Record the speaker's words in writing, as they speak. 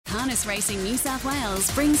Harness Racing New South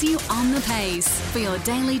Wales brings you On the Pace for your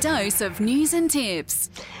daily dose of news and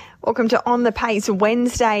tips. Welcome to On the Pace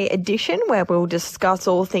Wednesday edition, where we'll discuss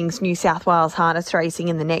all things New South Wales harness racing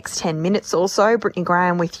in the next 10 minutes or so. Brittany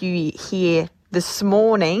Graham with you here this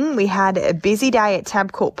morning. We had a busy day at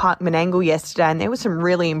Tabcorp Park Menangle yesterday, and there were some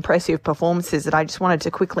really impressive performances that I just wanted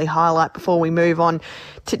to quickly highlight before we move on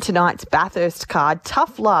to tonight's Bathurst card.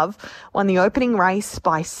 Tough Love won the opening race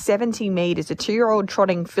by 70 metres, a 2-year-old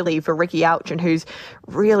trotting filly for Ricky Alchin, who's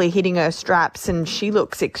really hitting her straps, and she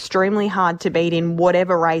looks extremely hard to beat in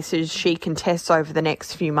whatever races she contests over the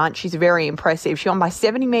next few months. She's very impressive. She won by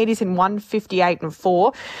 70 metres in 1:58 and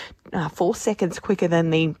 4 seconds quicker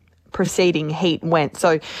than the preceding heat went.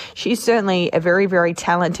 So she's certainly a very, very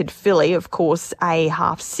talented filly, of course, a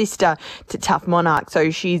half-sister to Tough Monarch. So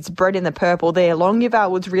she's bred in the purple there. Longuevale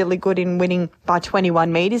was really good in winning by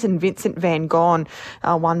 21 metres, and Vincent Van Gogh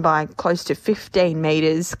won by close to 15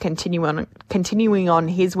 metres, continuing on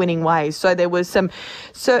his winning ways. So there was some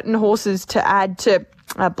certain horses to add to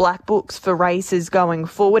black books for races going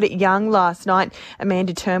forward. At Young last night,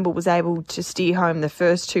 Amanda Turnbull was able to steer home the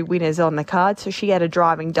first two winners on the card, so she had a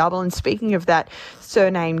driving double. And speaking of that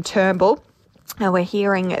surname Turnbull, we're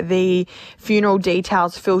hearing the funeral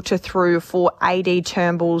details filter through for A.D.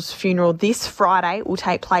 Turnbull's funeral this Friday. It will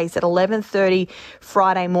take place at 11:30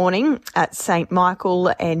 Friday morning at St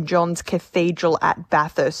Michael and John's Cathedral at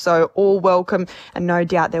Bathurst. So all welcome, and no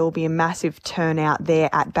doubt there will be a massive turnout there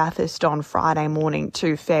at Bathurst on Friday morning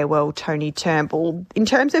to farewell Tony Turnbull. In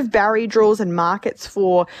terms of barrier draws and markets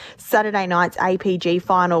for Saturday night's APG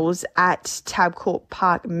finals at Tabcorp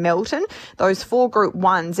Park Melton, those 4 Group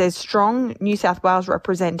 1s, there's strong New South Wales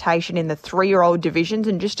representation in the 3-year-old divisions,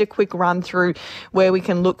 and just a quick run through where we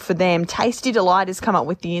can look for them. Tasty Delight has come up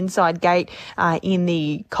with the inside gate in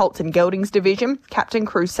the Colts and Geldings division. Captain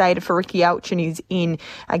Crusader for Ricky Alchin is in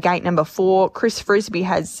gate number 4. Chris Frisbee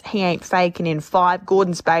has He Ain't Fakin' in 5.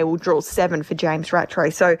 Gordon's Bay will draw 7 for James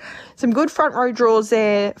Rattray. So some good front row draws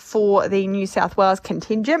there for the New South Wales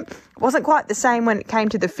contingent. Wasn't quite the same when it came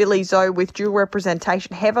to the fillies, though, with dual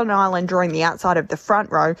representation. Heaven Island drawing the outside of the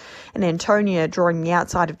front row and Antonia drawing the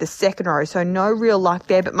outside of the second row. So no real luck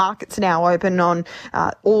there, but markets now open on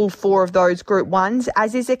all 4 of those Group 1s,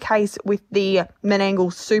 as is the case with the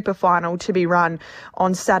Menangle Super Final to be run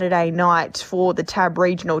on Saturday night for the Tab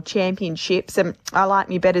Regional Championships. And I Like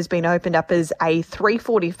Me Better's been opened up as a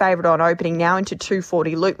 340 favourite on opening, now into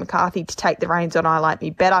 240. Luke McCarthy to take the reins on I Like Me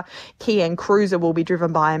Better. Kian Cruiser will be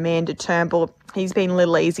driven by Amanda Turnbull. He's been a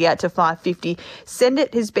little easier to $5.50. Send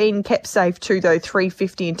It has been kept safe too, though,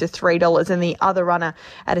 $3.50 into $3. And the other runner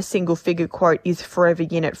at a single figure quote is Forever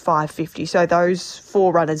Yin at $5.50. So those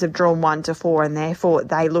 4 runners have drawn 1 to 4, and therefore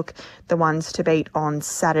they look the ones to beat on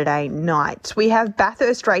Saturday night. We have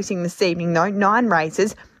Bathurst racing this evening, though, 9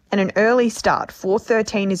 races and an early start.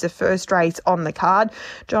 4:13 is the first race on the card.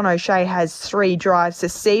 John O'Shea has 3 drives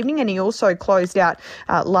this evening, and he also closed out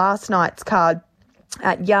last night's card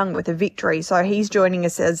at Young with a victory. So he's joining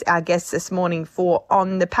us as our guest this morning for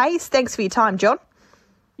On the Pace. Thanks for your time, John.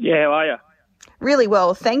 Yeah, how are you? Really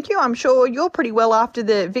well, thank you. I'm sure you're pretty well after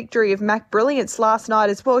the victory of Mac Brilliance last night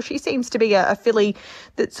as well. She seems to be a filly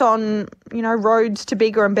that's on, roads to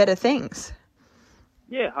bigger and better things.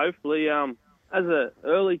 Yeah, hopefully. As an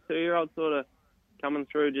early 2-year-old sort of coming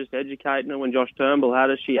through, just educating her when Josh Turnbull had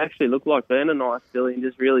her, she actually looked like being a nice filly and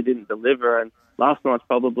just really didn't deliver. And last night's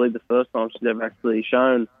probably the first time she's ever actually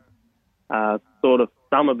shown sort of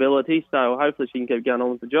some ability, so hopefully she can keep going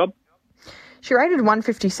on with the job. She rated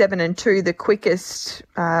 1:57 and 2, the quickest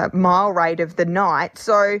mile rate of the night.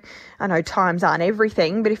 So I know times aren't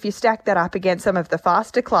everything, but if you stack that up against some of the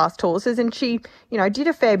faster classed horses, and she, did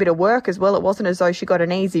a fair bit of work as well. It wasn't as though she got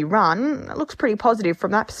an easy run. It looks pretty positive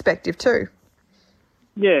from that perspective too.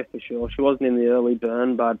 Yeah, for sure. She wasn't in the early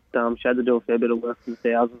burn, but she had to do a fair bit of work from the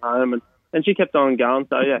 1,000 home, and she kept on going.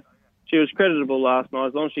 So, yeah, she was creditable last night.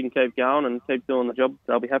 As long as she can keep going and keep doing the job,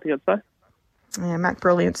 they'll be happy, I'd say. Yeah, Mac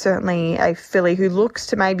Brilliant, certainly a filly who looks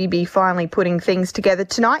to maybe be finally putting things together.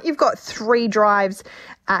 Tonight you've got 3 drives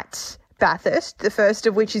at Bathurst, the first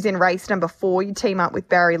of which is in race number 4. You team up with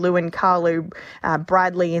Barry Lewin, Carlu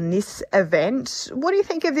Bradley in this event. What do you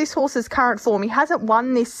think of this horse's current form? He hasn't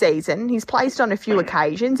won this season. He's placed on a few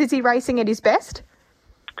occasions. Is he racing at his best?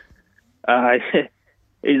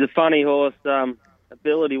 He's a funny horse.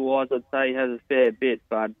 Ability-wise, I'd say he has a fair bit,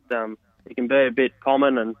 but he can be a bit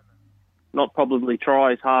common and not probably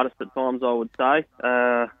try his hardest at times, I would say.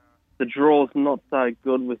 The draw's not so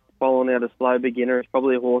good with following out a slow beginner. It's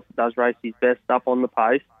probably a horse that does race his best up on the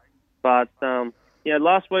pace. But,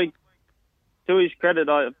 last week, to his credit,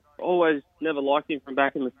 I always never liked him from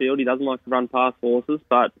back in the field. He doesn't like to run past horses,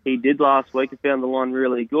 but he did last week and found the line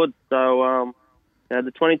really good. So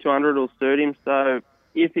the 2200 will suit him. So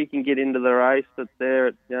if he can get into the race that's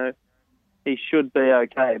there, he should be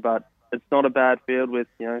okay. But it's not a bad field with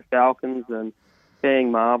Falcons and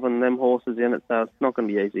Being Marvin, them horses in it. So it's not going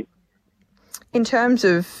to be easy. In terms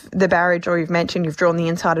of the barrage, or you've mentioned you've drawn the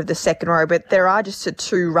inside of the second row, but there are just the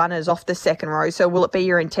two runners off the second row. So will it be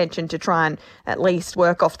your intention to try and at least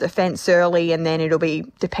work off the fence early, and then it'll be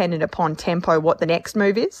dependent upon tempo what the next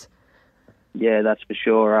move is? Yeah, that's for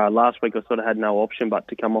sure. Last week I sort of had no option but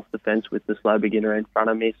to come off the fence with the slow beginner in front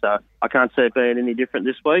of me. So I can't see it being any different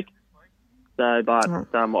this week. So, but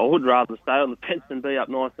I would rather stay on the fence than be up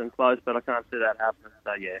nice and close, but I can't see that happening.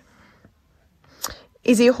 So, yeah.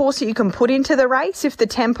 Is he a horse that you can put into the race if the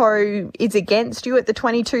tempo is against you at the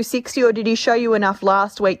 22.60, or did he show you enough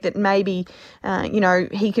last week that maybe,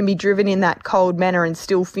 he can be driven in that cold manner and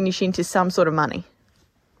still finish into some sort of money?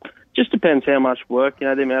 Just depends how much work,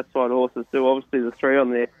 them outside horses do. Obviously, the three on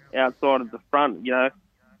the outside of the front, are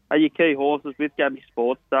your key horses with Gabby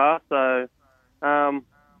Sportstar. So,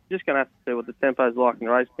 just going to have to see what the tempo's like in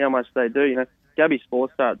the race, how much they do. Gabby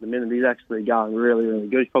Sportstar at the minute, he's actually going really, really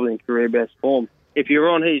good. He's probably in career best form. If you're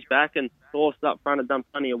on his back and the horse up front had done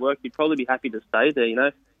plenty of work, you'd probably be happy to stay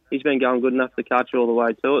there, He's been going good enough to catch you all the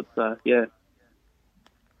way to it, so, yeah.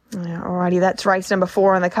 Alrighty, that's race number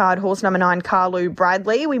 4 on the card, horse number 9, Carlu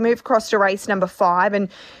Bradley. We move across to race number 5, and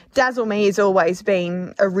Dazzle Me has always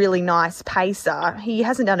been a really nice pacer. He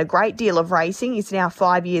hasn't done a great deal of racing. He's now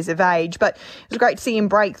 5 years of age, but it was great to see him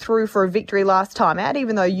break through for a victory last time out,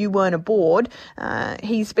 even though you weren't aboard.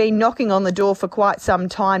 He's been knocking on the door for quite some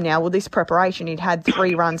time now. Well, this preparation, he'd had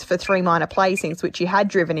 3 runs for 3 minor placings, which you had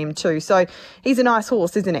driven him to. So he's a nice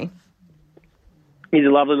horse, isn't he? He's a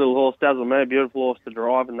lovely little horse, Dazzle Me, beautiful horse to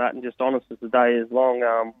drive and that, and just honest as the day is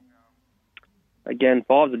long. Again,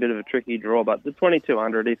 5's a bit of a tricky draw, but the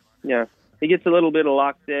 2200, if he gets a little bit of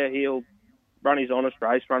luck there, he'll run his honest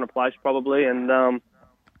race, run a place probably, and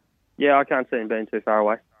I can't see him being too far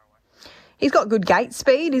away. He's got good gate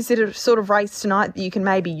speed. Is it a sort of race tonight that you can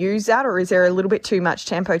maybe use that, or is there a little bit too much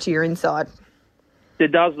tempo to your inside?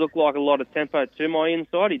 It does look like a lot of tempo to my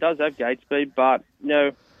inside. He does have gate speed, but,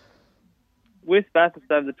 with Bathurst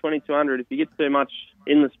over the 2200, if you get too much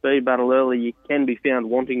in the speed battle early, you can be found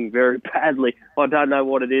wanting very badly. I don't know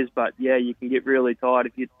what it is, but yeah, you can get really tired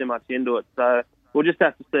if you get too much into it. So we'll just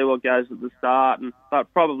have to see what goes at the start,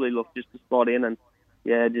 but probably look just to slot in and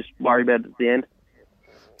just worry about it at the end.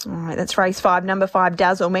 All right, that's race 5, number 5,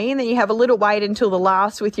 Dazzle Me. And then you have a little wait until the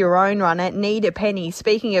last with your own runner, Need a Penny.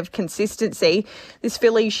 Speaking of consistency, this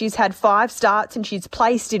filly, she's had 5 starts and she's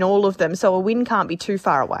placed in all of them, so a win can't be too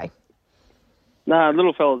far away. No,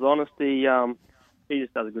 little fella's honest. He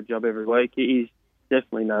just does a good job every week. He's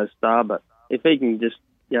definitely no star, but if he can just,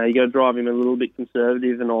 you got to drive him a little bit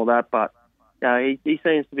conservative and all that, but he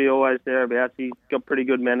seems to be always thereabouts. He's got pretty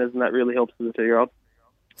good manners, and that really helps with the 2-year-old.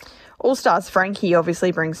 All Stars Frankie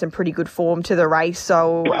obviously brings some pretty good form to the race,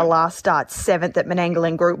 so a last start 7th at Menangle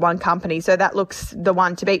and Group 1 company, so that looks the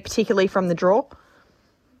one to beat, particularly from the draw.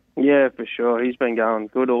 Yeah, for sure. He's been going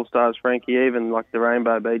good, All Stars Frankie. Even like the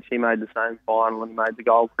Rainbow Beach, he made the same final and made the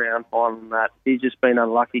Gold Crown final and that. He's just been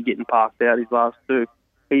unlucky getting parked out his last 2.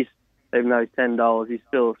 Even though he's $10, he's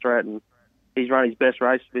still a threat, and he's run his best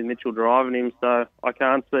race with Mitchell driving him, so I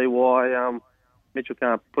can't see why Mitchell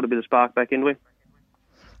can't put a bit of spark back into him.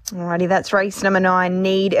 Alrighty, that's race number 9,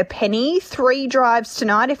 Need a Penny. 3 drives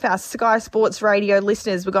tonight. If our Sky Sports Radio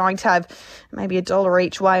listeners were going to have maybe $1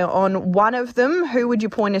 each way on one of them, who would you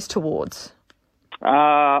point us towards?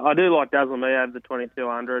 I do like Dazzle Me over the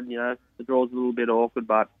 2200. The draw's a little bit awkward,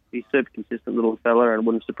 but he's super consistent little fella, and it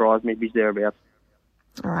wouldn't surprise me if he's thereabouts.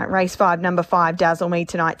 All right, race 5, number 5, Dazzle Me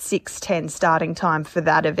tonight, 6:10 starting time for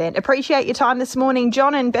that event. Appreciate your time this morning,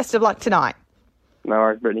 John, and best of luck tonight. No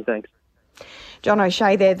worries, Brittany. Thanks. John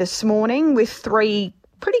O'Shea there this morning with 3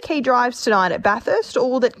 pretty key drives tonight at Bathurst,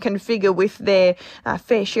 all that can figure with their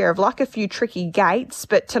fair share of luck, a few tricky gates,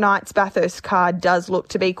 but tonight's Bathurst card does look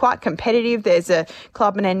to be quite competitive. There's a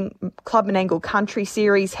Club Menangle Country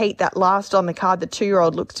Series heat that last on the card. The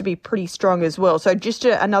 2-year-old looks to be pretty strong as well. So just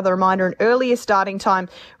another reminder, an earlier starting time,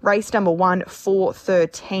 race number 1,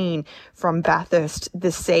 4:13 from Bathurst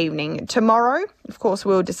this evening. Tomorrow, of course,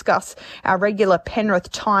 we'll discuss our regular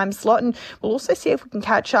Penrith time slot, and we'll also see if we can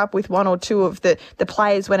catch up with 1 or 2 of the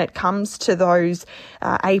players when it comes to those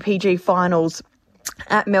APG finals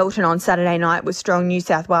at Melton on Saturday night with strong New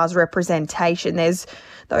South Wales representation. There's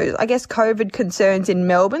those, I guess, COVID concerns in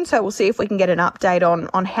Melbourne, so we'll see if we can get an update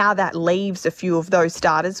on how that leaves a few of those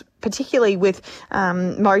starters. particularly with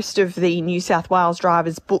most of the New South Wales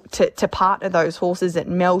drivers booked to partner those horses at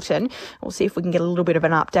Melton. We'll see if we can get a little bit of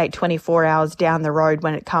an update 24 hours down the road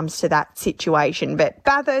when it comes to that situation. But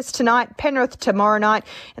Bathurst tonight, Penrith tomorrow night,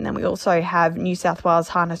 and then we also have New South Wales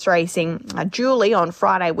harness racing dually on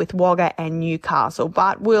Friday with Wagga and Newcastle.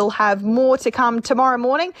 But we'll have more to come tomorrow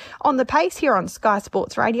morning on The Pace here on Sky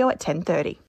Sports Radio at 10:30.